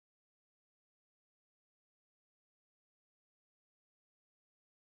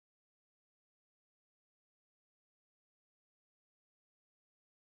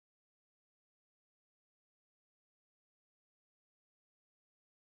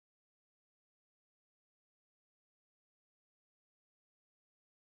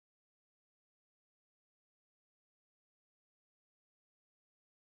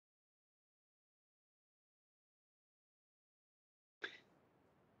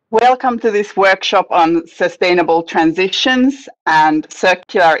Welcome to this workshop on sustainable transitions and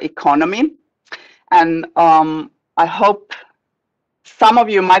circular economy. And I hope some of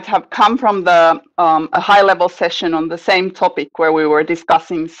you might have come from a high-level session on the same topic where we were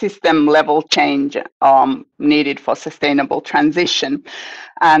discussing system-level change needed for sustainable transition,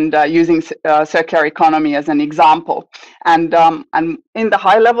 and using circular economy as an example. And in the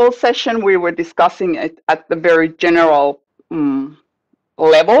high-level session, we were discussing it at the very general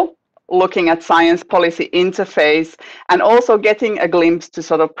level, looking at science policy interface and also getting a glimpse to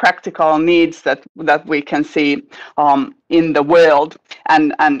sort of practical needs that we can see in the world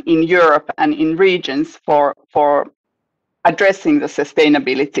and in Europe and in regions for addressing the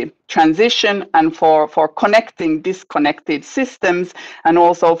sustainability transition and for connecting disconnected systems, and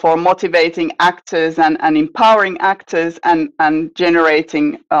also for motivating actors and empowering actors and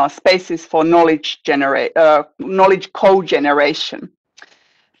generating spaces for knowledge co-generation.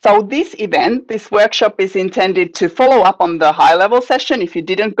 So this event, this workshop, is intended to follow up on the high-level session. If you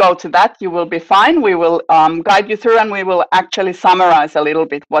didn't go to that, you will be fine. We will guide you through, and we will actually summarize a little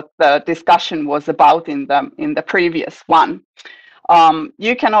bit what the discussion was about in the previous one.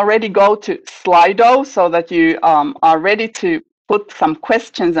 You can already go to Slido so that you are ready to put some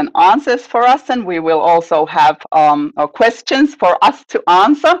questions and answers for us, and we will also have questions for us to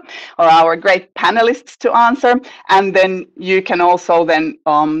answer, or our great panelists to answer, and then you can also then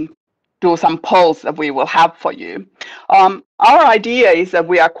do some polls that we will have for you. Our idea is that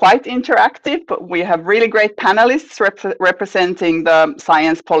we are quite interactive, but we have really great panelists representing the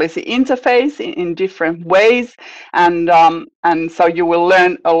science policy interface in different ways, and so you will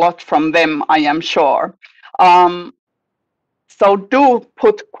learn a lot from them, I am sure. So do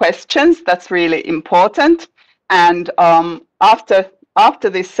put questions, that's really important. And after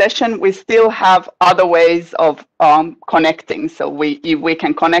this session, we still have other ways of connecting. So we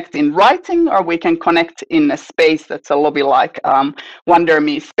can connect in writing, or we can connect in a space that's a lobby like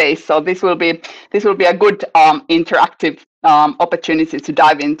WonderMe space. So this will be a good interactive opportunity to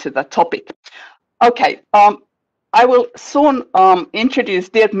dive into the topic. Okay. I will soon introduce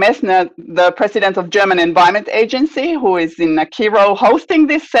Dirk Messner, the president of German Environment Agency, who is in a key role hosting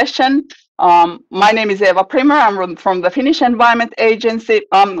this session. My name is Eva Primer. I'm from the Finnish Environment Agency,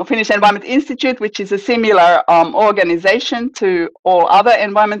 Finnish Environment Institute, which is a similar organization to all other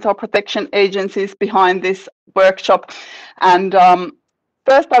environmental protection agencies behind this workshop. And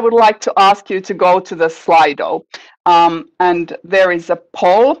first, I would like to ask you to go to the Slido. And there is a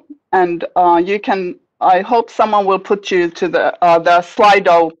poll, and you can. I hope someone will put you to the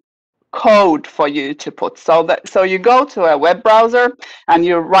Slido code for you to put. So you go to a web browser and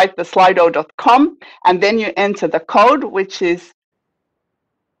you write the slido.com, and then you enter the code, which is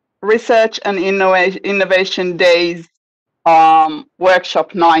Research and Innovation Days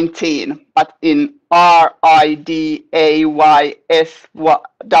Workshop 19, but in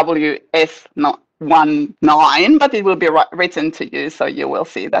RIDAYSWS19, but it will be written to you, so you will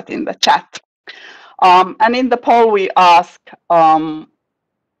see that in the chat. And in the poll, we ask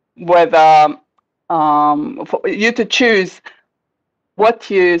whether for you to choose what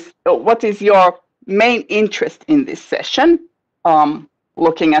is your main interest in this session,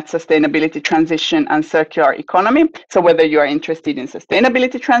 looking at sustainability transition and circular economy. So whether you are interested in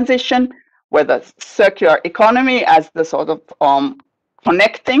sustainability transition, whether circular economy as the sort of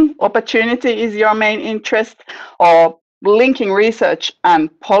connecting opportunity is your main interest, or linking research and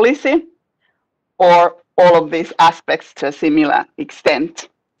policy, or all of these aspects to a similar extent.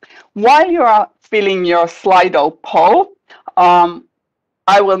 While you are filling your Slido poll,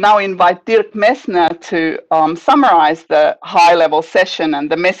 I will now invite Dirk Messner to summarize the high-level session and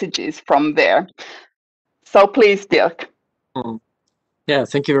the messages from there. So please, Dirk. Yeah,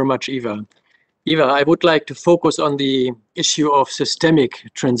 thank you very much, Eva. Eva, I would like to focus on the issue of systemic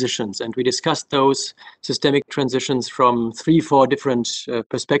transitions, and we discussed those systemic transitions from 3-4 different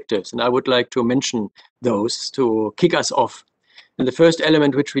perspectives, and I would like to mention those to kick us off. And the first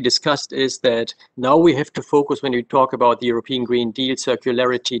element which we discussed is that now we have to focus, when we talk about the European Green Deal,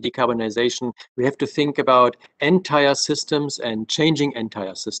 circularity, decarbonization, we have to think about entire systems and changing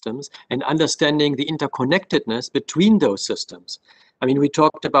entire systems and understanding the interconnectedness between those systems. I mean, we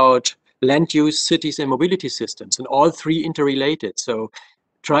talked about land use, cities, and mobility systems, and all three interrelated. So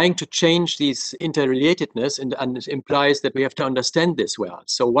trying to change these interrelatedness and implies that we have to understand this well.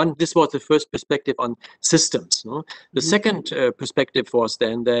 So this was the first perspective on systems. No? The second perspective was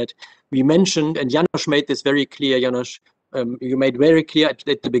then that we mentioned, and Janos made this very clear, Janos, you made very clear at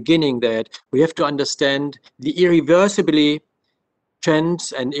the beginning that we have to understand the irreversibly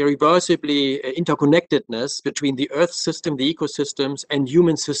trends and irreversibly interconnectedness between the Earth system, the ecosystems, and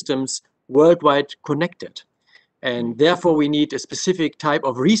human systems worldwide connected. And therefore, we need a specific type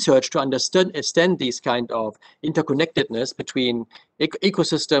of research to understand these kind of interconnectedness between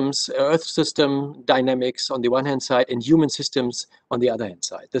ecosystems, Earth system dynamics on the one hand side, and human systems on the other hand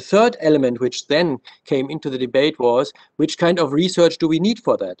side. The third element which then came into the debate was, which kind of research do we need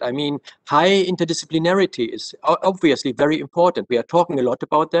for that? I mean, high interdisciplinarity is obviously very important. We are talking a lot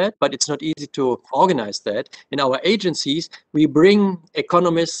about that, but it's not easy to organize that. In our agencies, we bring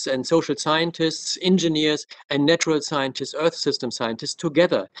economists and social scientists, engineers, and natural scientists, earth system scientists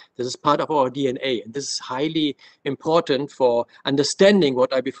together. This is part of our DNA, and this is highly important for understanding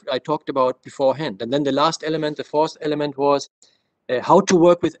what I talked about beforehand. And then the last element, the fourth element, was how to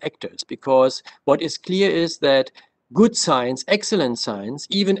work with actors, because what is clear is that good science, excellent science,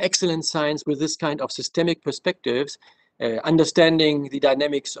 even excellent science with this kind of systemic perspectives, understanding the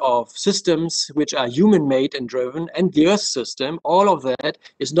dynamics of systems which are human-made and driven, and the Earth system, all of that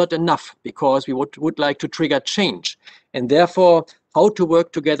is not enough, because we would like to trigger change. And therefore, how to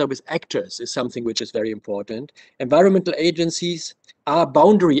work together with actors is something which is very important. Environmental agencies are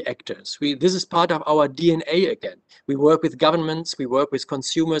boundary actors. This is part of our DNA again. We work with governments, we work with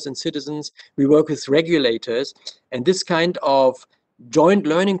consumers and citizens, we work with regulators, and this kind of joint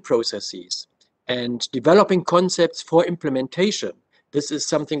learning processes and developing concepts for implementation, this is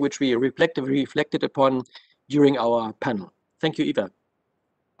something which we reflected upon during our panel. Thank you, Eva.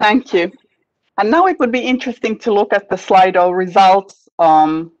 Thank you. And now it would be interesting to look at the Slido results,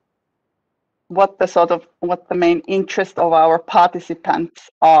 what the main interest of our participants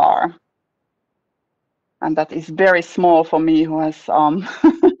are. And that is very small for me, who has, oh,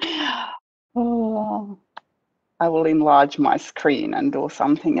 I will enlarge my screen and do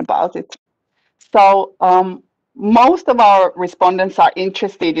something about it. So most of our respondents are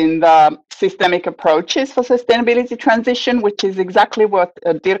interested in the systemic approaches for sustainability transition, which is exactly what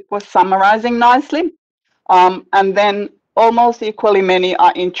Dirk was summarizing nicely. And then almost equally many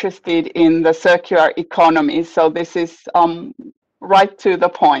are interested in the circular economy. So this is right to the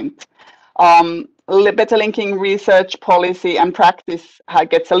point. Better linking research, policy, and practice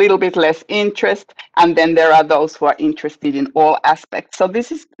gets a little bit less interest, and then there are those who are interested in all aspects. So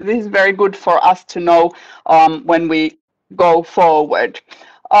this is very good for us to know when we go forward.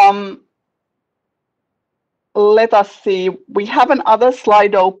 Let us see. We have another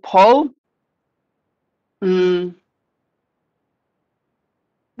Slido poll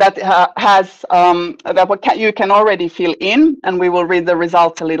that has that you can already fill in, and we will read the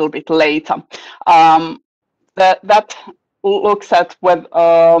results a little bit later. That looks at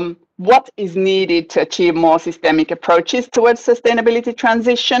what is needed to achieve more systemic approaches towards sustainability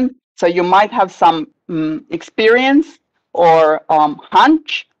transition. So you might have some experience or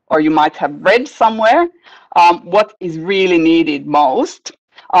hunch, or you might have read somewhere what is really needed most.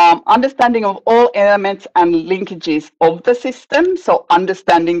 Understanding of all elements and linkages of the system, so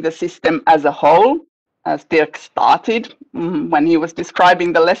understanding the system as a whole, as Dirk started when he was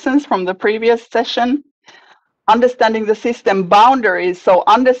describing the lessons from the previous session. Understanding the system boundaries, so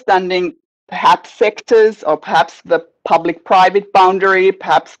understanding perhaps sectors or perhaps the public-private boundary,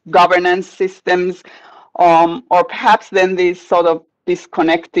 perhaps governance systems, or perhaps then these sort of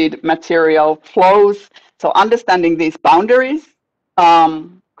disconnected material flows. So understanding these boundaries,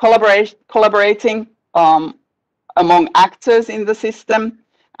 collaborating among actors in the system,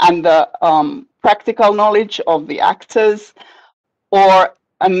 and the practical knowledge of the actors, or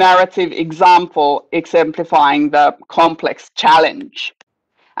a narrative example exemplifying the complex challenge.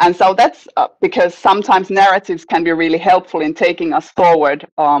 And so that's because sometimes narratives can be really helpful in taking us forward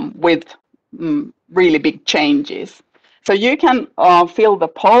with really big changes. So you can fill the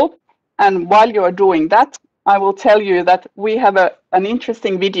poll, and while you are doing that, I will tell you that we have an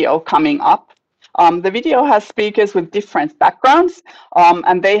interesting video coming up. The video has speakers with different backgrounds,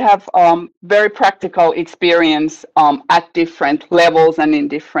 and they have very practical experience at different levels and in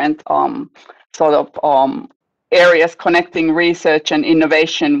different sort of areas connecting research and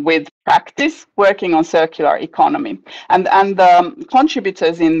innovation with practice, working on circular economy. And the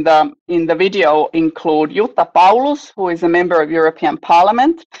contributors in the video include Jutta Paulus, who is a member of European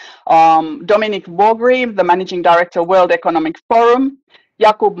Parliament, Dominic Vogri, the Managing Director of World Economic Forum,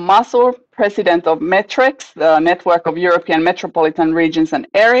 Jakub Masur, President of METREX, the Network of European Metropolitan Regions and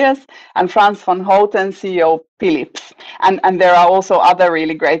Areas, and Frans van Houten, CEO of Philips. And there are also other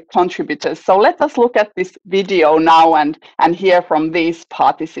really great contributors. So let us look at this video now and hear from these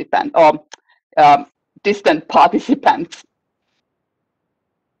participants, or distant participants.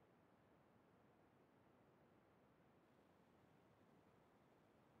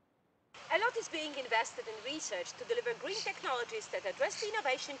 is being invested in research to deliver green technologies that address the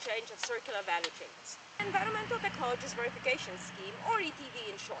innovation change of circular value chains. Environmental Technologies Verification Scheme, or ETV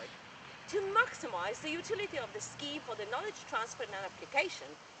in short. To maximize the utility of the scheme for the knowledge transfer and application,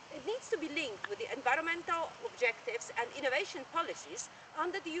 it needs to be linked with the environmental objectives and innovation policies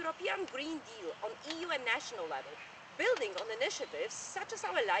under the European Green Deal on EU and national level, building on initiatives such as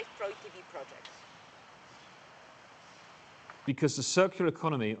our Live Pro ETV project. Because the circular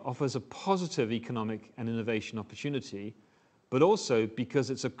economy offers a positive economic and innovation opportunity, but also because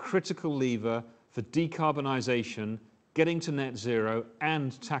it's a critical lever for decarbonisation, getting to net zero,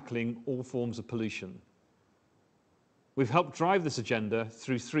 and tackling all forms of pollution. We've helped drive this agenda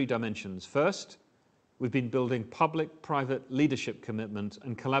through 3 dimensions. First, we've been building public-private leadership commitment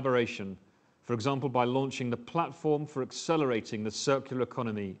and collaboration, for example, by launching the Platform for Accelerating the Circular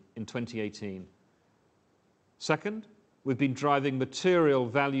Economy in 2018. Second, we've been driving material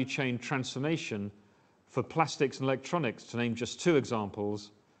value chain transformation for plastics and electronics, to name just 2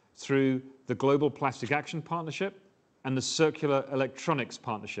 examples, through the Global Plastic Action Partnership and the Circular Electronics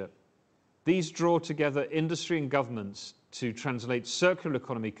Partnership. These draw together industry and governments to translate circular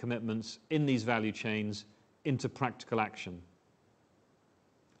economy commitments in these value chains into practical action.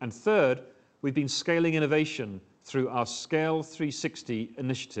 And third, we've been scaling innovation through our Scale 360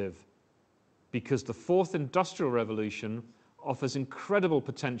 initiative, because the 4th industrial revolution offers incredible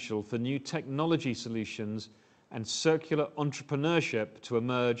potential for new technology solutions and circular entrepreneurship to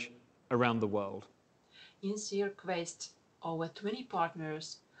emerge around the world. In CircWaste, over 20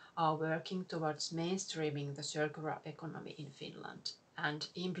 partners are working towards mainstreaming the circular economy in Finland and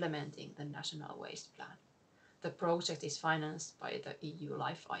implementing the National Waste Plan. The project is financed by the EU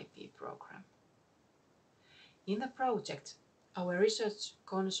Life IP program. In the project, our research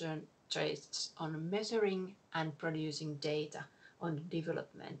concentrates on measuring and producing data on the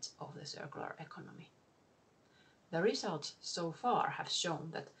development of the circular economy. The results so far have shown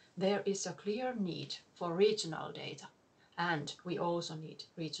that there is a clear need for regional data, and we also need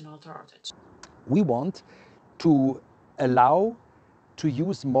regional targets. We want to allow to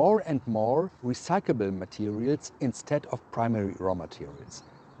use more and more recyclable materials instead of primary raw materials.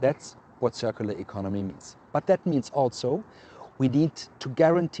 That's what circular economy means. But that means also we need to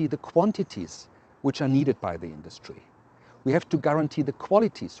guarantee the quantities which are needed by the industry. We have to guarantee the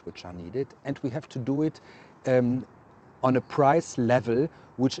qualities which are needed, and we have to do it on a price level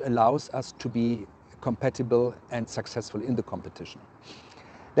which allows us to be compatible and successful in the competition.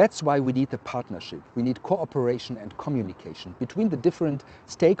 That's why we need a partnership. We need cooperation and communication between the different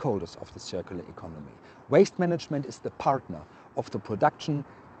stakeholders of the circular economy. Waste management is the partner of the production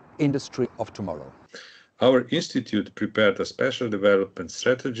industry of tomorrow. Our institute prepared a special development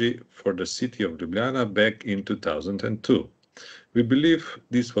strategy for the city of Ljubljana back in 2002. We believe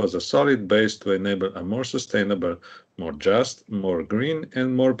this was a solid base to enable a more sustainable, more just, more green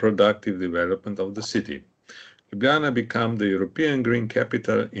and more productive development of the city. Ljubljana became the European Green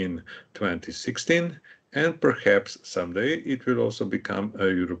Capital in 2016, and perhaps someday it will also become a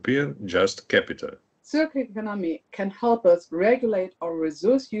European Just Capital. Circular economy can help us regulate our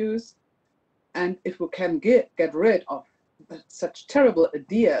resource use, and if we can get rid of such terrible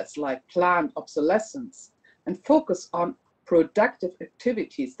ideas like planned obsolescence and focus on productive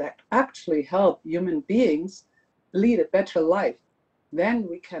activities that actually help human beings lead a better life, then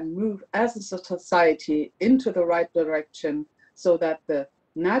we can move as a society into the right direction so that the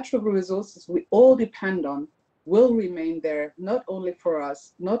natural resources we all depend on will remain there, not only for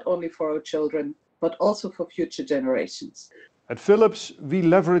us, not only for our children, but also for future generations. At Philips, we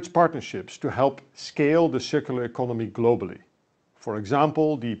leverage partnerships to help scale the circular economy globally. For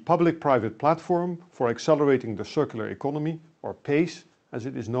example, the Public-Private Platform for Accelerating the Circular Economy, or PACE as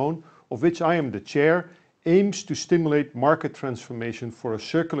it is known, of which I am the chair, aims to stimulate market transformation for a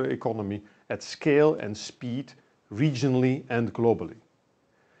circular economy at scale and speed, regionally and globally.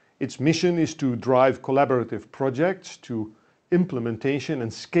 Its mission is to drive collaborative projects to implementation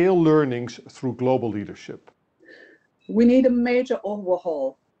and scale learnings through global leadership. We need a major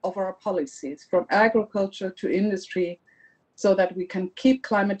overhaul of our policies from agriculture to industry so that we can keep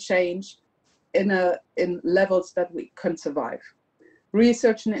climate change in levels that we can survive.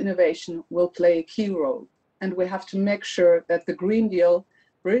 Research and innovation will play a key role, and we have to make sure that the Green Deal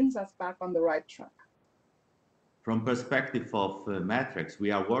brings us back on the right track. From perspective of metrics,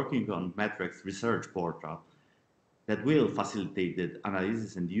 we are working on metrics research portal that will facilitate the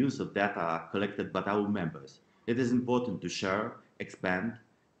analysis and use of data collected by our members. It is important to share, expand,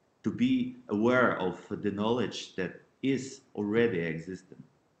 to be aware of the knowledge that is already existent.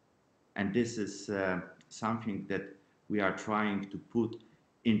 And this is something that we are trying to put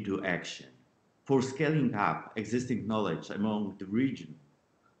into action. for scaling up existing knowledge among the region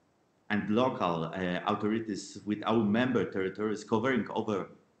and local authorities with our member territories covering over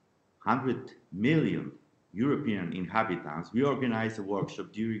 100 million European inhabitants, we organized a workshop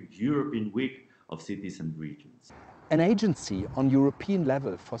during European Week of Cities and Regions. An agency on European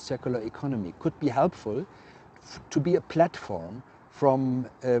level for circular economy could be helpful to be a platform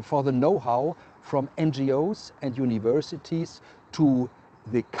for the know-how from NGOs and universities to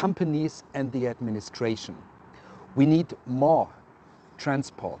the companies and the administration. We need more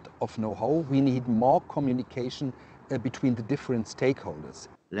transport of know-how. We need more communication between the different stakeholders.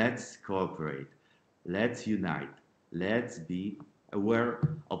 Let's cooperate. Let's unite. Let's be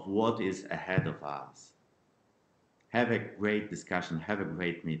aware of what is ahead of us. Have a great discussion. Have a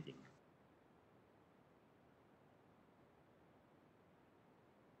great meeting.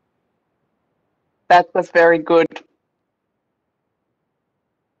 That was very good.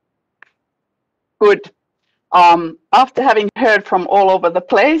 Good. After having heard from all over the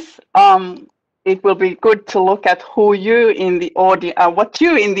place, it will be good to look at who you in the audience, what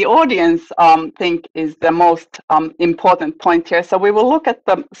you in the audience think is the most important point here. So we will look at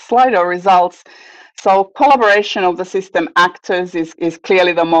the Slido results. So collaboration of the system actors is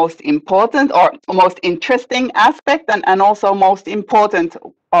clearly the most important or most interesting aspect, and also most important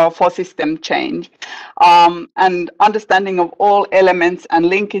for system change. And understanding of all elements and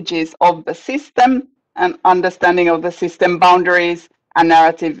linkages of the system, and understanding of the system boundaries and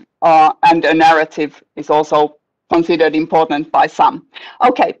narrative, and a narrative is also considered important by some.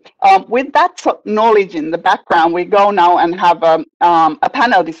 Okay, with that knowledge in the background, we go now and have a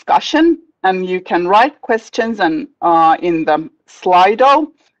panel discussion, and you can write questions and in the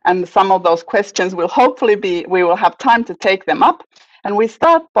Slido, and some of those questions will hopefully be, we will have time to take them up. And we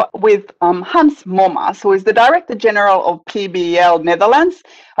start with Hans Momas, who is the Director General of PBL Netherlands,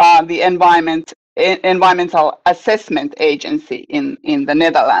 the environmental assessment agency in the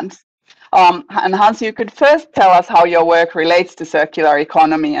Netherlands. And Hans, you could first tell us how your work relates to circular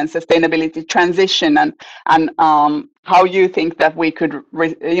economy and sustainability transition, and how you think that we could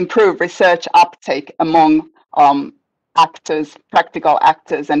improve research uptake among actors, practical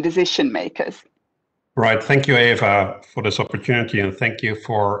actors and decision makers. Right. Thank you, Eva, for this opportunity, and thank you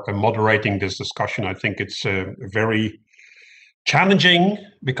for moderating this discussion. I think it's very challenging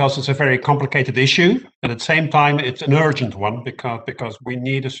because it's a very complicated issue, and at the same time it's an urgent one because we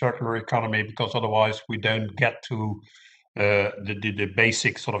need a circular economy, because otherwise we don't get to the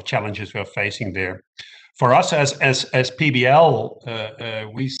basic sort of challenges we're facing there. For us as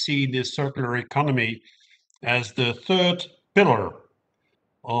PBL, we see the circular economy as the third pillar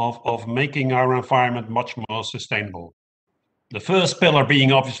of making our environment much more sustainable. The first pillar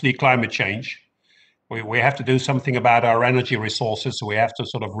being obviously climate change. We have to do something about our energy resources. We have to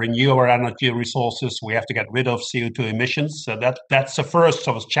sort of renew our energy resources. We have to get rid of CO2 emissions. So that's the first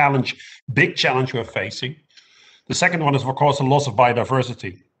sort of challenge, big challenge we're facing. The second one is, of course, the loss of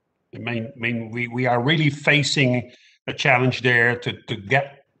biodiversity. We are really facing a challenge there to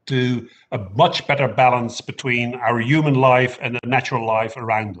get to a much better balance between our human life and the natural life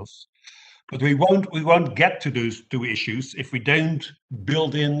around us. But we won't get to those two issues if we don't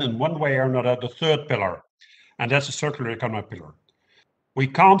build in one way or another, the third pillar, and that's the circular economy pillar. We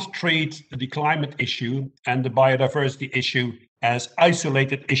can't treat the climate issue and the biodiversity issue as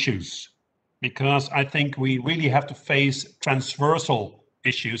isolated issues, because I think we really have to face transversal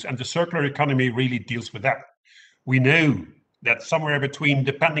issues, and the circular economy really deals with that. We know that somewhere between,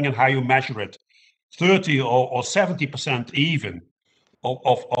 depending on how you measure it, 30 or 70% even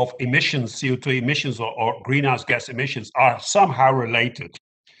of emissions, CO2 emissions or greenhouse gas emissions, are somehow related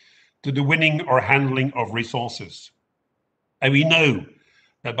to the winning or handling of resources. And we know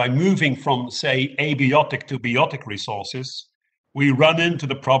that by moving from, say, abiotic to biotic resources, we run into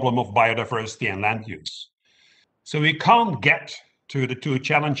the problem of biodiversity and land use. So we can't get to the two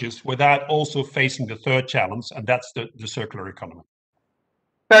challenges without also facing the third challenge, and that's the circular economy.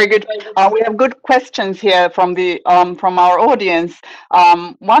 Very good. We have good questions here from our audience.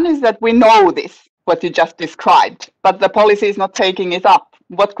 One is that we know this, what you just described, but the policy is not taking it up.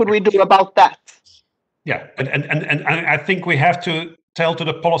 What could we do about that? Yeah, and I think we have to tell to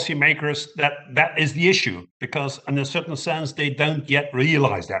the policymakers that that is the issue, because in a certain sense they don't yet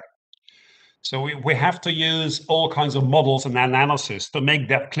realize that. So we have to use all kinds of models and analysis to make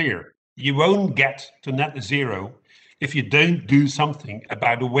that clear. You won't get to net zero if you don't do something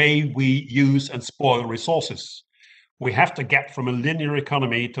about the way we use and spoil resources. We have to get from a linear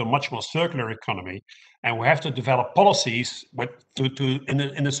economy to a much more circular economy, and we have to develop policies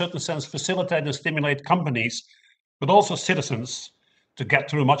in a certain sense, facilitate and stimulate companies, but also citizens, to get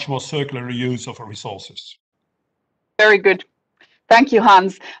to a much more circular use of our resources. Very good. Thank you,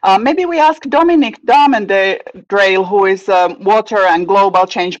 Hans. Maybe we ask Dominic Darmendrail, who is Water and Global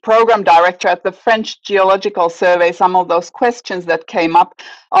Change Program Director at the French Geological Survey, some of those questions that came up.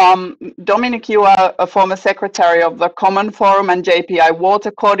 Dominic, you are a former secretary of the Common Forum and JPI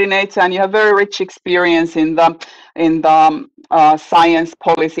Water Coordinator, and you have very rich experience in the science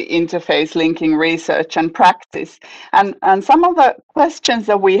policy interface linking research and practice. And some of the questions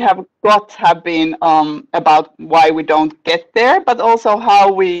that we have got have been about why we don't get there, but also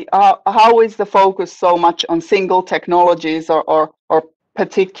how is the focus so much on single technologies or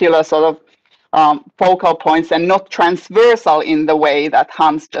particular sort of focal points and not transversal in the way that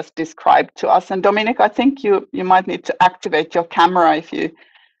Hans just described to us. And Dominic, I think you might need to activate your camera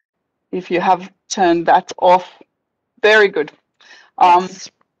if you have turned that off. Very good. Yes.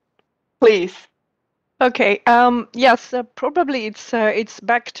 Please. Okay. Yes. Probably it's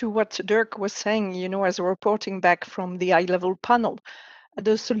back to what Dirk was saying. You know, as a reporting back from the high-level panel,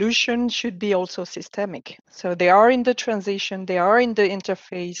 the solution should be also systemic. So they are in the transition. They are in the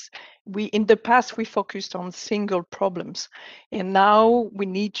interface. In the past we focused on single problems, and now we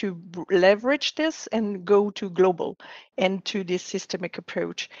need to leverage this and go to global and to this systemic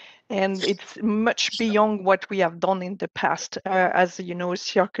approach. And it's much beyond what we have done in the past, as you know,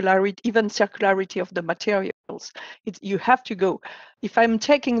 circularity, even circularity of the materials. You have to go. If I'm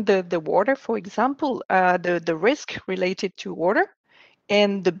taking the water, for example, the risk related to water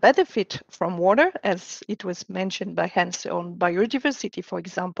and the benefit from water, as it was mentioned by Hans on biodiversity, for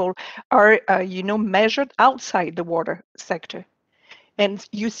example, are measured outside the water sector. And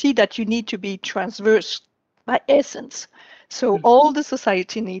you see that you need to be transverse by essence. So all the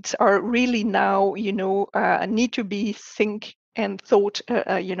society needs are really now, need to be think and thought,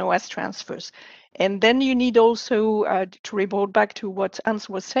 as transfers. And then you need also to report back to what Hans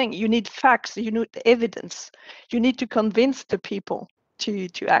was saying. You need facts, you need evidence. You need to convince the people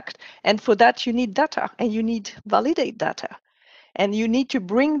to act. And for that, you need data and you need validate data. And you need to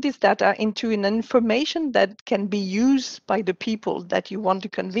bring this data into an information that can be used by the people that you want to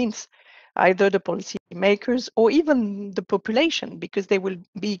convince, either the policy makers or even the population, because they will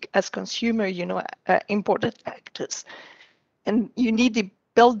be, as consumer, important actors. And you need to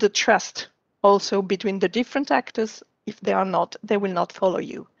build the trust also between the different actors. If they are not, they will not follow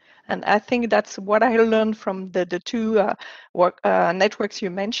you. And I think that's what I learned from the two networks you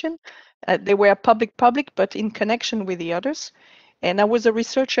mentioned. They were public, but in connection with the others. And I was a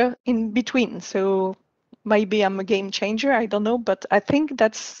researcher in between. So maybe I'm a game changer, I don't know. But I think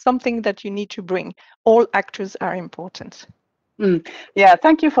that's something that you need to bring. All actors are important. Yeah,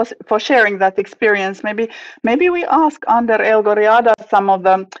 thank you for sharing that experience. Maybe we ask Ander Elgoriada some of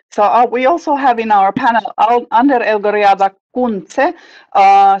them. So we also have in our panel Ander Elgoriada Kunze,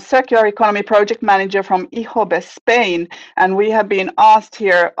 circular economy project manager from IJOBE, Spain, and we have been asked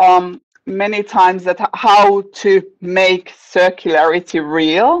here many times that how to make circularity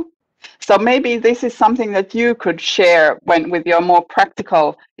real. So maybe this is something that you could share with your more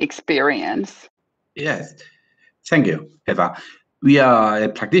practical experience. Yes. Thank you, Eva. We are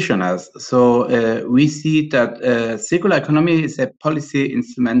practitioners, so we see that circular economy is a policy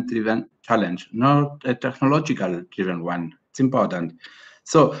instrument-driven challenge, not a technological-driven one. It's important.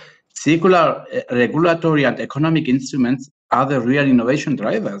 So circular regulatory and economic instruments are the real innovation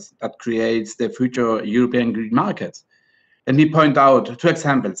drivers that creates the future European green markets. Let me point out two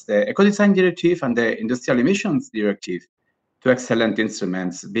examples, the Eco-Design Directive and the Industrial Emissions Directive, two excellent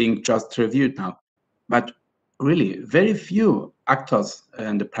instruments being just reviewed now. But really, very few actors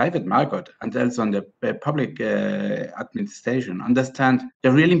in the private market and also in the public administration understand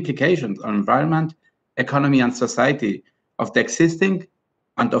the real implications on environment, economy, and society of the existing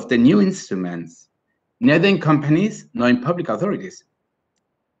and of the new instruments, neither in companies nor in public authorities.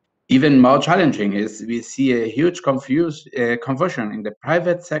 Even more challenging is we see a huge confusion in the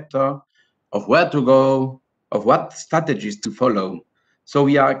private sector of where to go, of what strategies to follow. So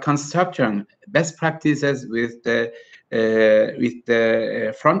we are constructing best practices with the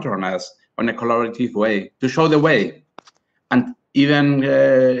front runners on a collaborative way to show the way. And even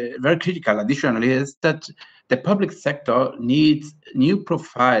very critical additionally is that the public sector needs new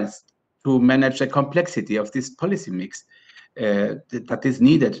profiles to manage the complexity of this policy mix that is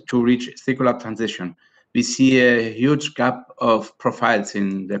needed to reach circular transition. We see a huge gap of profiles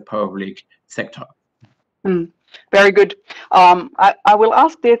in the public sector. Very good. I will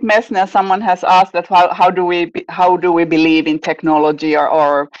ask Dirk Messner. Someone has asked that how do we believe in technology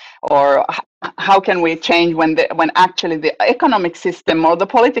or how can we change when actually the economic system or the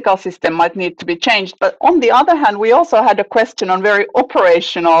political system might need to be changed. But on the other hand, we also had a question on very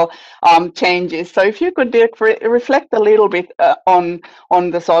operational changes. So if you could reflect a little bit on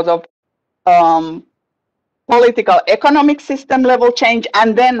the sort of political economic system level change,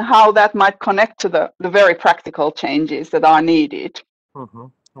 and then how that might connect to the very practical changes that are needed.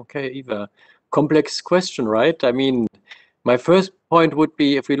 Okay, Eva, complex question, right? I mean, my first point would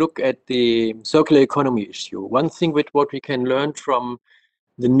be, if we look at the circular economy issue, one thing with what we can learn from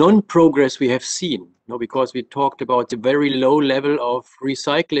the non-progress we have seen, because we talked about the very low level of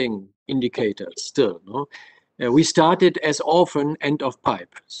recycling indicators still. We started as often end of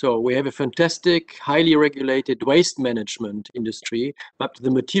pipe. So we have a fantastic, highly regulated waste management industry, but the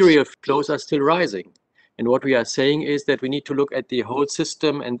material flows are still rising. And what we are saying is that we need to look at the whole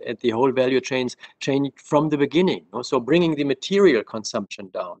system and at the whole value chains change from the beginning. So bringing the material consumption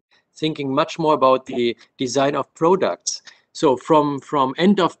down, thinking much more about the design of products. So from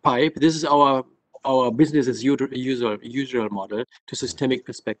end of pipe, this is our business as usual model to systemic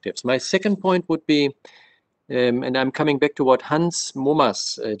perspectives. My second point would be, and I'm coming back to what Hans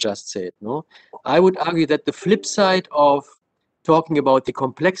Momas just said. I would argue that the flip side of talking about the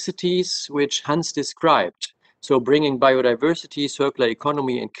complexities which Hans described, so bringing biodiversity, circular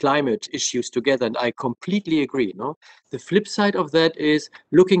economy, and climate issues together, and I completely agree. The flip side of that is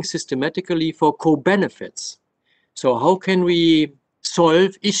looking systematically for co-benefits. So how can we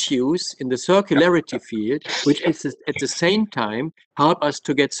solve issues in the circularity field, which is at the same time help us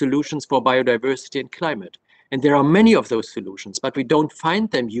to get solutions for biodiversity and climate? And there are many of those solutions, but we don't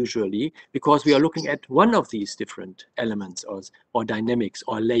find them usually because we are looking at one of these different elements or dynamics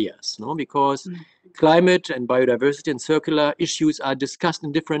or layers, because climate and biodiversity and circular issues are discussed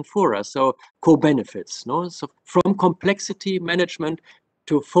in different fora, so co-benefits. So from complexity management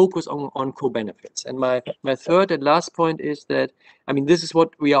to focus on co-benefits. And my third and last point is that, I mean, this is what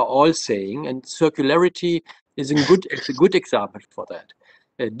we are all saying, and circularity is a good example for that.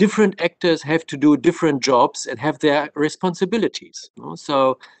 Different actors have to do different jobs and have their responsibilities.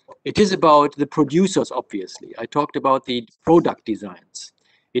 So it is about the producers, obviously. I talked about the product designs.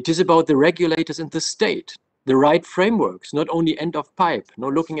 It is about the regulators and the state, the right frameworks, not only end of pipe,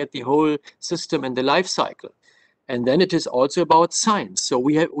 looking at the whole system and the life cycle. And then it is also about science. So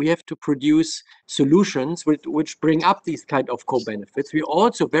we have to produce solutions which bring up these kind of co-benefits. We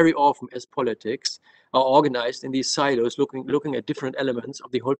also very often, as politics, are organized in these silos, looking at different elements of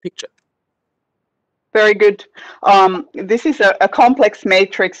the whole picture. Very good. This is a complex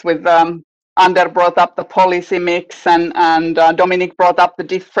matrix with Ander brought up the policy mix, and Dominic brought up the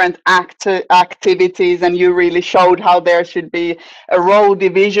different activities, and you really showed how there should be a role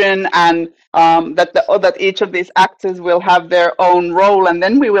division, and that each of these actors will have their own role, and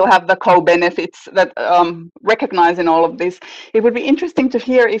then we will have the co-benefits that recognize in all of this. It would be interesting to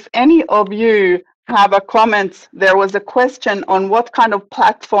hear if any of you have a comment. There was a question on what kind of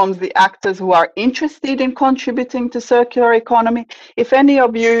platforms the actors who are interested in contributing to circular economy, if any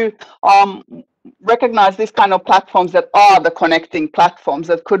of you recognize these kind of platforms that are the connecting platforms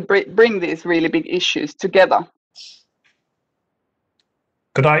that could bring these really big issues together.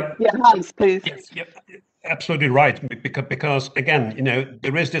 Could I? Yeah, Hans, please. Yes, yep, absolutely right. Because again,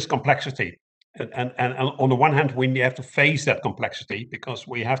 there is this complexity. And on the one hand, we have to face that complexity because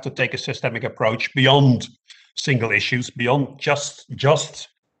we have to take a systemic approach beyond single issues, beyond just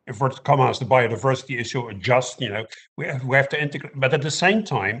inverted commas, the biodiversity issue, or we have to integrate. But at the same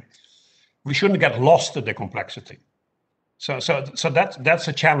time, we shouldn't get lost in the complexity. So that's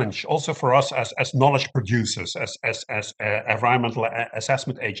a challenge also for us as knowledge producers, as environmental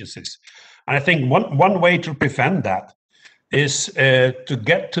assessment agencies. And I think one way to prevent that is to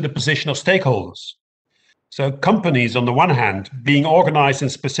get to the position of stakeholders. So companies, on the one hand, being organized in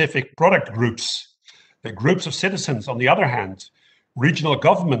specific product groups, the groups of citizens, on the other hand, regional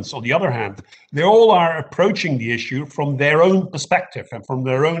governments, on the other hand, they all are approaching the issue from their own perspective and from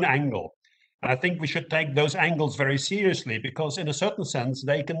their own angle. And I think we should take those angles very seriously because in a certain sense,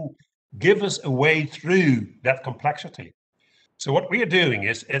 they can give us a way through that complexity. So what we are doing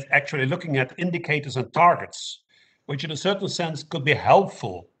is actually looking at indicators and targets, which in a certain sense could be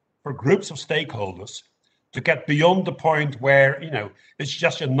helpful for groups of stakeholders to get beyond the point where, it's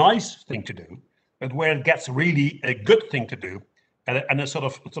just a nice thing to do, but where it gets really a good thing to do and a sort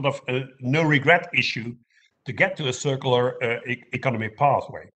of a no regret issue to get to a circular economy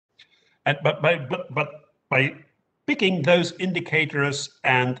pathway. But by picking those indicators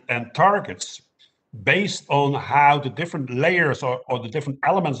and targets based on how the different layers or the different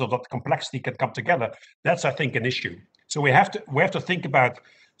elements of that complexity can come together, that's, I think, an issue. So we have to think about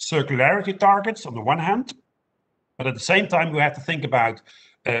circularity targets on the one hand, but at the same time, we have to think about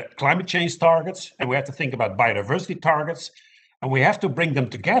climate change targets, and we have to think about biodiversity targets, and we have to bring them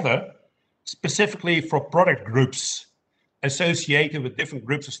together specifically for product groups associated with different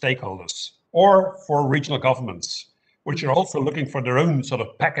groups of stakeholders, or for regional governments, which are also looking for their own sort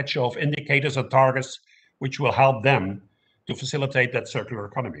of package of indicators and targets, which will help them to facilitate that circular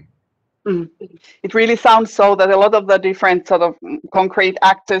economy. It really sounds so that a lot of the different sort of concrete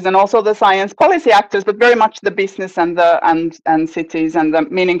actors and also the science policy actors, but very much the business and the and cities and the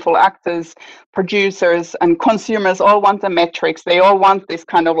meaningful actors, producers and consumers all want the metrics. They all want this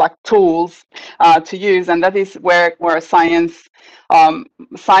kind of like tools to use, and that is where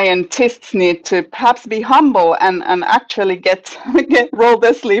scientists need to perhaps be humble and actually get roll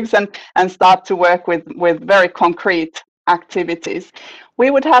their sleeves and start to work with very concrete activities. We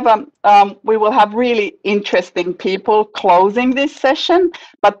will have really interesting people closing this session,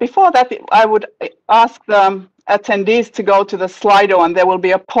 but before that, I would ask the attendees to go to the Slido, and there will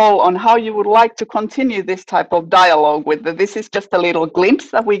be a poll on how you would like to continue this type of dialogue with them. This is just a little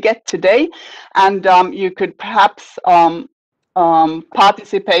glimpse that we get today, and you could perhaps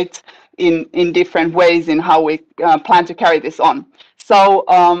participate in different ways in how we plan to carry this on. So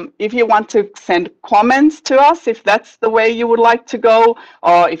if you want to send comments to us, if that's the way you would like to go,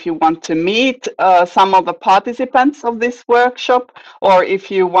 or if you want to meet some of the participants of this workshop, or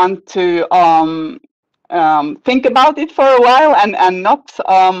if you want to think about it for a while and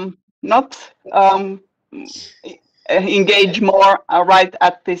not engage more right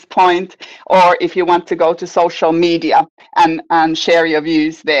at this point, or if you want to go to social media and share your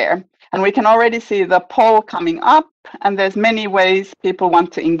views there. And we can already see the poll coming up, and there's many ways people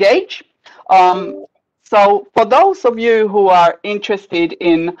want to engage. So for those of you who are interested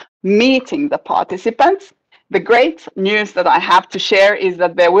in meeting the participants, the great news that I have to share is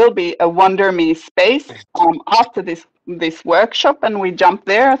that there will be a WonderMe space after this workshop, and we jump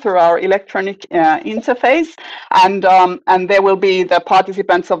there through our electronic interface, and there will be the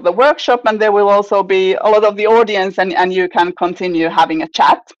participants of the workshop, and there will also be a lot of the audience, and you can continue having a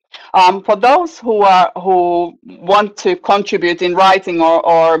chat. For those who want to contribute in writing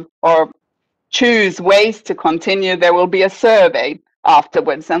or choose ways to continue, there will be a survey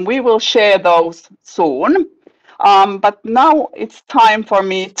afterwards, and we will share those soon. But now it's time for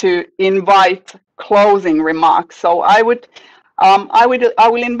me to invite closing remarks. So I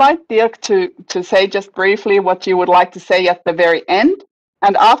will invite Dirk to say just briefly what you would like to say at the very end.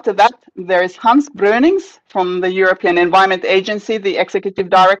 And after that, there is Hans Brönings from the European Environment Agency, the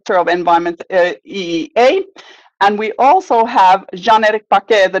Executive Director of Environment EEA. And we also have Jean-Éric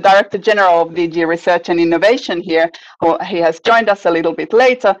Paquet, the Director General of DG Research and Innovation here. He has joined us a little bit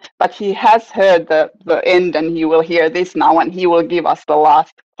later, but he has heard the end, and he will hear this now, and he will give us the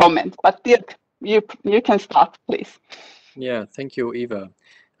last comment. But Dirk, you can start, please. Yeah, thank you, Eva.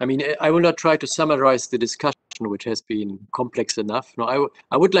 I mean, I will not try to summarize the discussion, which has been complex enough. No,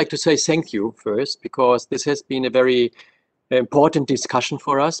 I would like to say thank you first, because this has been a very important discussion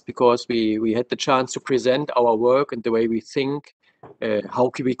for us, because we had the chance to present our work and the way we think,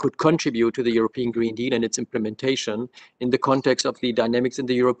 how we could contribute to the European Green Deal and its implementation in the context of the dynamics in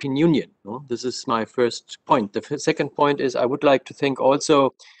the European Union. No? This is my first point. The second point is I would like to thank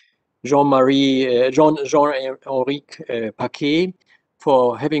also Jean-Henri Paquet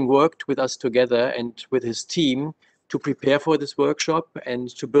for having worked with us together and with his team to prepare for this workshop and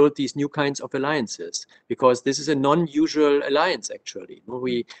to build these new kinds of alliances, because this is a non-usual alliance, actually.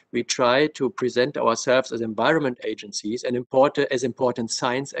 We try to present ourselves as environment agencies and as important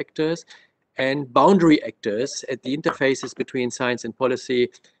science actors and boundary actors at the interfaces between science and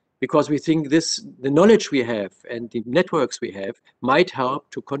policy, because we think the knowledge we have and the networks we have might help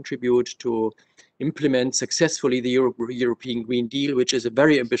to contribute to implement successfully the European Green Deal, which is a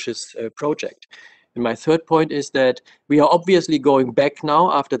very ambitious project. And my third point is that we are obviously going back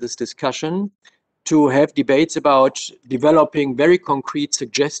now after this discussion to have debates about developing very concrete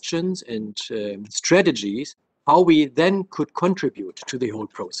suggestions and strategies, how we then could contribute to the whole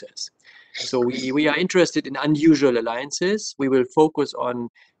process. So we are interested in unusual alliances. We will focus on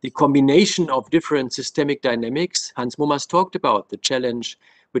the combination of different systemic dynamics. Hans Mummers talked about the challenge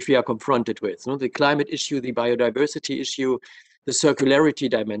which we are confronted with, the climate issue, the biodiversity issue, the circularity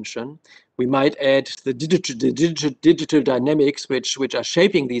dimension. We might add the digital dynamics which are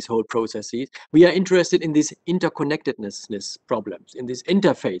shaping these whole processes. We are interested in these interconnectedness problems, in these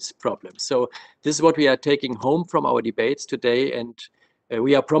interface problems. So this is what we are taking home from our debates today, and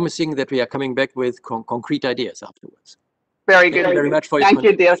we are promising that we are coming back with concrete ideas afterwards. Very good. Thank you very much for your Thank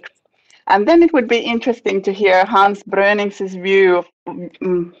you, Dirk. And then it would be interesting to hear Hans Brönings' view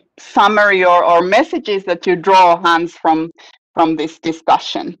summary or messages that you draw, Hans, from this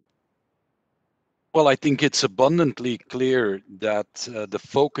discussion? Well, I think it's abundantly clear that the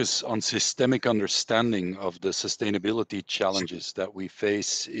focus on systemic understanding of the sustainability challenges that we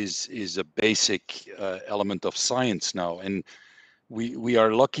face is a basic element of science now. And we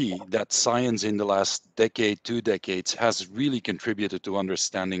are lucky that science in the last decade, 2 decades, has really contributed to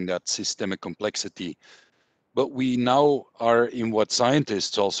understanding that systemic complexity. But we now are in what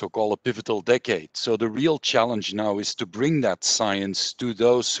scientists also call a pivotal decade. So the real challenge now is to bring that science to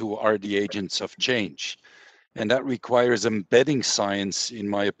those who are the agents of change. And that requires embedding science, in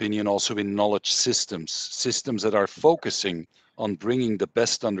my opinion, also in knowledge systems, systems that are focusing on bringing the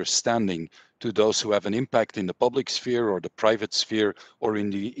best understanding to those who have an impact in the public sphere or the private sphere or in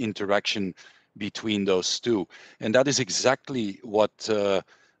the interaction between those two. And that is exactly what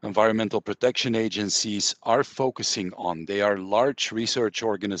environmental protection agencies are focusing on. They are large research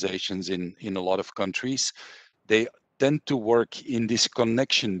organizations in a lot of countries. They tend to work in this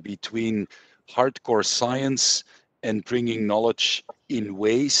connection between hardcore science and bringing knowledge in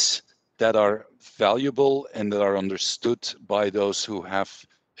ways that are valuable and that are understood by those who have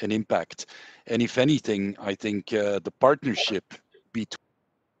an impact. And if anything, I think the partnership between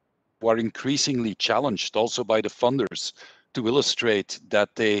who are increasingly challenged also by the funders to illustrate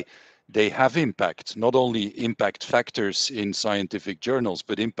that they have impact, not only impact factors in scientific journals,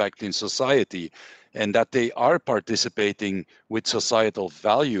 but impact in society, and that they are participating with societal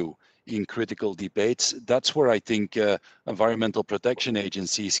value in critical debates. That's where I think environmental protection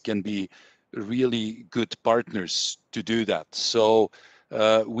agencies can be really good partners to do that. So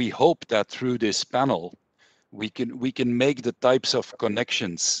we hope that through this panel, we can make the types of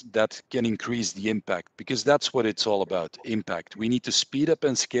connections that can increase the impact, because that's what it's all about, impact. We need to speed up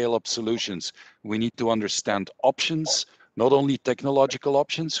and scale up solutions. We need to understand options, not only technological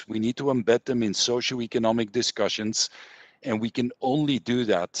options, we need to embed them in socio-economic discussions. And we can only do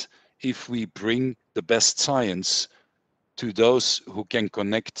that if we bring the best science to those who can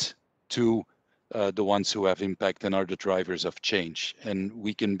connect to the ones who have impact and are the drivers of change. And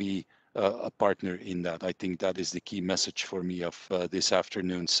we can be a partner in that. I think that is the key message for me of this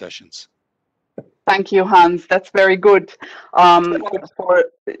afternoon's sessions. Thank you, Hans. That's very good. For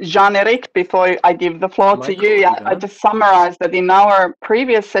Jean-Eric, before I give the floor to you, I just summarize that in our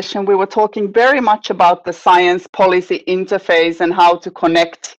previous session, we were talking very much about the science policy interface and how to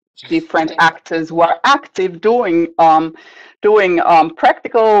connect different actors who are active doing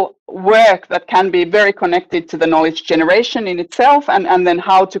practical work that can be very connected to the knowledge generation in itself, and then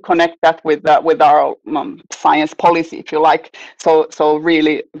how to connect that with our science policy, if you like. So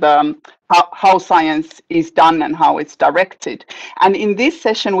really the how science is done and how it's directed. And in this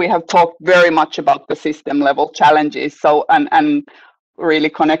session, we have talked very much about the system level challenges. So and really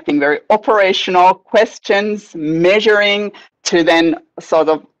connecting very operational questions, measuring, to then sort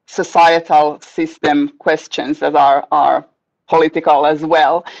of societal system questions that are political as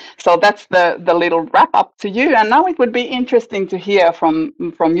well. So that's the little wrap up to you. And now it would be interesting to hear from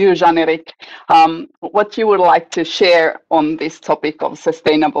you, Jean-Eric, what you would like to share on this topic of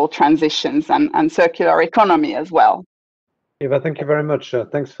sustainable transitions and circular economy as well. Eva, thank you very much.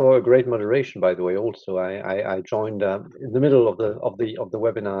 Thanks for a great moderation, by the way. Also, I joined in the middle of the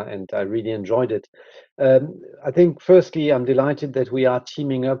webinar, and I really enjoyed it. I think, firstly, I'm delighted that we are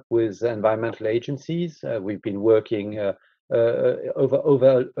teaming up with environmental agencies. We've been working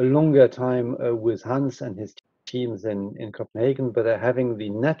over a longer time with Hans and his teams in Copenhagen, but having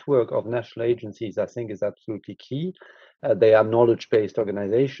the network of national agencies, I think, is absolutely key. They are knowledge-based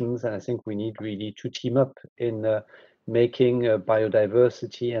organizations, and I think we need really to team up in making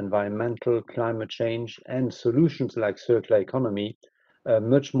biodiversity, environmental, climate change, and solutions like circular economy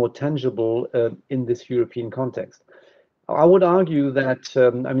much more tangible in this European context. I would argue that,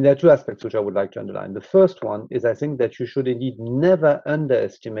 I mean, there are two aspects which I would like to underline. The first one is I think that you should indeed never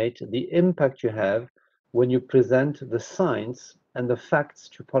underestimate the impact you have when you present the science and the facts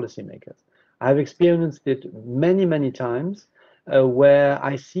to policymakers. I've experienced it many, many times where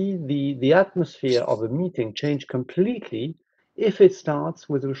I see the atmosphere of a meeting change completely if it starts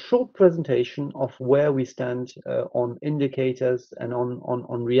with a short presentation of where we stand on indicators and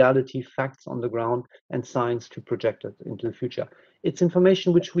on reality, facts on the ground, and science to project it into the future. It's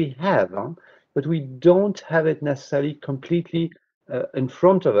information which we have, but we don't have it necessarily completely in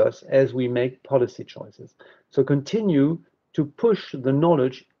front of us as we make policy choices. So continue to push the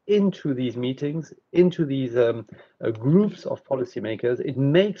knowledge into these meetings, into these groups of policymakers. It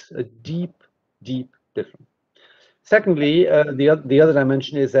makes a deep, deep difference. Secondly, the other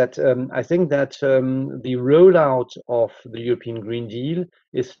dimension is that I think that the rollout of the European Green Deal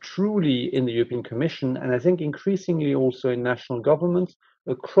is truly in the European Commission, and I think increasingly also in national governments,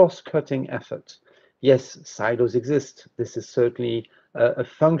 a cross-cutting effort. Yes, silos exist. This is certainly a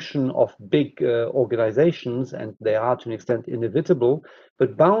function of big organizations, and they are to an extent inevitable,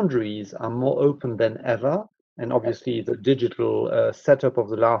 but boundaries are more open than ever. And obviously, the digital setup of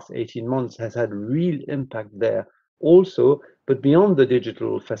the last 18 months has had real impact there also. But beyond the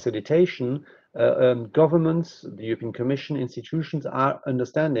digital facilitation, governments, the European Commission, institutions are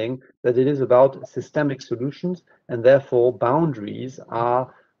understanding that it is about systemic solutions, and therefore boundaries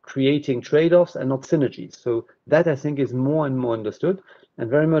are creating trade-offs and not synergies. So that, I think, is more and more understood, and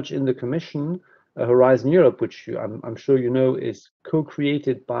very much in the Commission, Horizon Europe, which I'm sure you know, is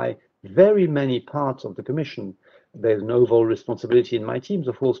co-created by very many parts of the Commission. There's an overall responsibility in my teams,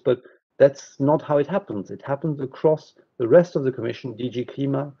 of course, but that's not how it happens. It happens across the rest of the Commission. DG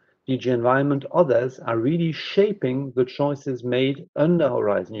Klima, DG Environment, others are really shaping the choices made under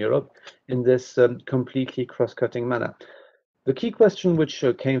Horizon Europe in this completely cross-cutting manner. The key question which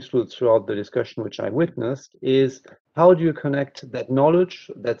came throughout the discussion, which I witnessed, is how do you connect that knowledge,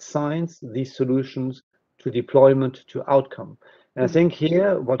 that science, these solutions to deployment, to outcome? And I think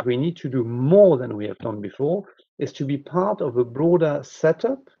here what we need to do more than we have done before is to be part of a broader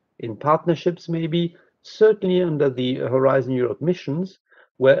setup in partnerships, maybe certainly under the Horizon Europe missions,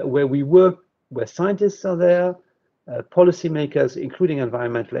 where we work, where scientists are there, policymakers, including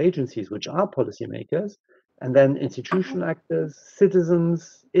environmental agencies, which are policymakers, and then institutional actors,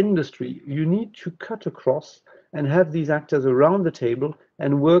 citizens, industry. You need to cut across and have these actors around the table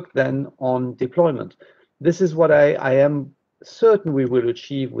and work then on deployment. This is what I am certain we will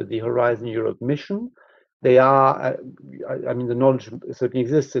achieve with the Horizon Europe mission. They are, I mean, the knowledge certainly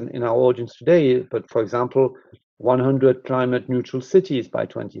exists in our audience today, but for example, 100 climate neutral cities by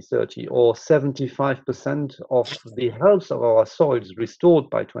 2030, or 75% of the health of our soils restored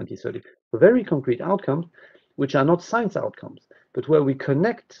by 2030. Very concrete outcomes, which are not science outcomes, but where we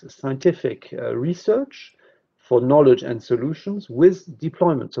connect scientific research for knowledge and solutions with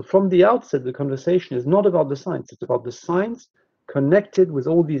deployment. So from the outset, the conversation is not about the science, it's about the science connected with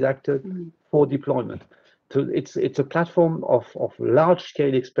all these actors for deployment. So it's a platform of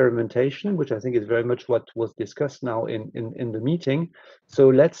large-scale experimentation, which I think is very much what was discussed now in the meeting. So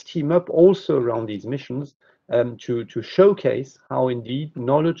let's team up also around these missions to showcase how indeed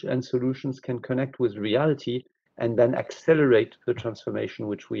knowledge and solutions can connect with reality and then accelerate the transformation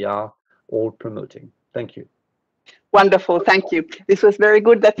which we are all promoting. Thank you. Wonderful, thank you. This was very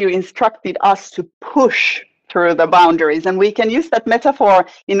good that you instructed us to push through the boundaries, and we can use that metaphor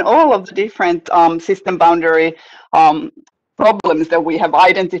in all of the different system boundary problems that we have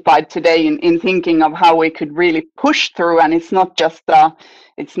identified today in thinking of how we could really push through, and it's not just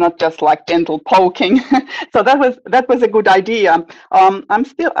like gentle poking. So that was a good idea.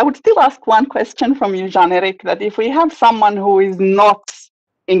 I would still ask one question from you, Jean-Eric, that if we have someone who is not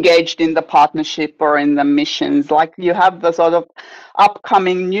engaged in the partnership or in the missions, like you have the sort of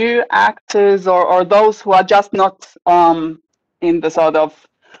upcoming new actors or those who are just not in the sort of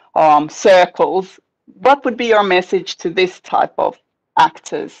circles, what would be your message to this type of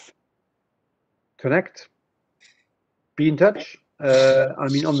actors? Connect, be in touch. I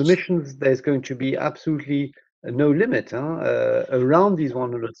mean, on the missions, there's going to be absolutely no limit around these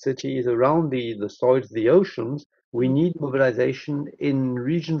 100 cities, around the soils, the oceans. We need mobilization in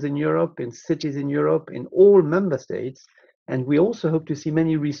regions in Europe, in cities in Europe, in all member states. And we also hope to see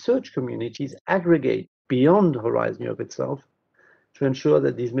many research communities aggregate beyond Horizon Europe itself to ensure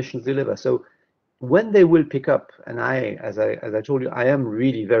that these missions deliver. So when they will pick up, and as I told you, I am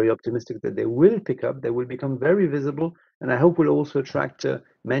really very optimistic that they will pick up, they will become very visible, and I hope will also attract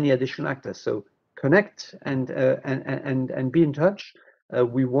many additional actors. So connect and be in touch.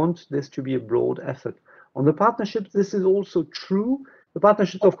 We want this to be a broad effort. On the partnerships, this is also true. The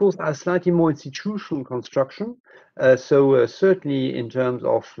partnerships, of course, are slightly more institutional construction. So certainly in terms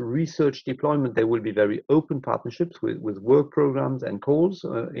of research deployment, there will be very open partnerships with work programs and calls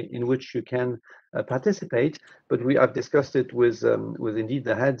in which you can participate. But I've discussed it with indeed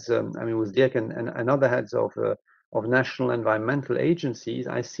the heads, I mean, with Dirk and other heads of national environmental agencies.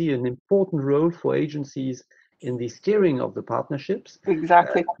 I see an important role for agencies in the steering of the partnerships.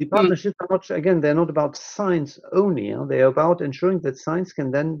 Exactly. The partnerships are not, again, they're not about science only. They're about ensuring that science can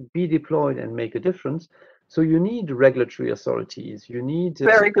then be deployed and make a difference. So you need regulatory authorities, you need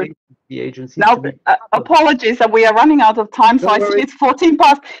Very good. the agencies Now, to be apologies that we are running out of time. So I see it's 14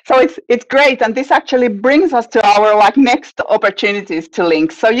 past. So it's great, and this actually brings us to our next opportunities to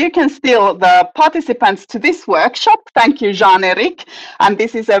link. So you can still the participants to this workshop. Thank you, Jean-Eric. And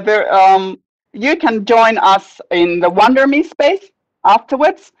this is a very you can join us in the Wonder Me space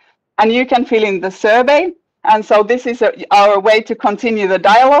afterwards, and you can fill in the survey. And so this is our way to continue the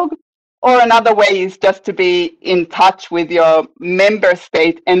dialogue. Or another way is just to be in touch with your member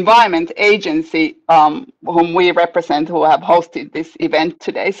state environment agency, whom we represent, who have hosted this event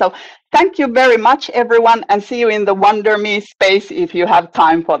today. So thank you very much, everyone, and see you in the Wonder Me space if you have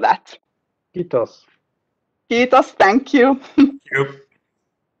time for that. Kiitos. Kiitos, thank you. Yep.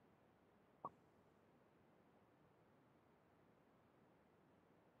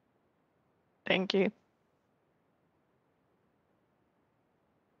 Thank you.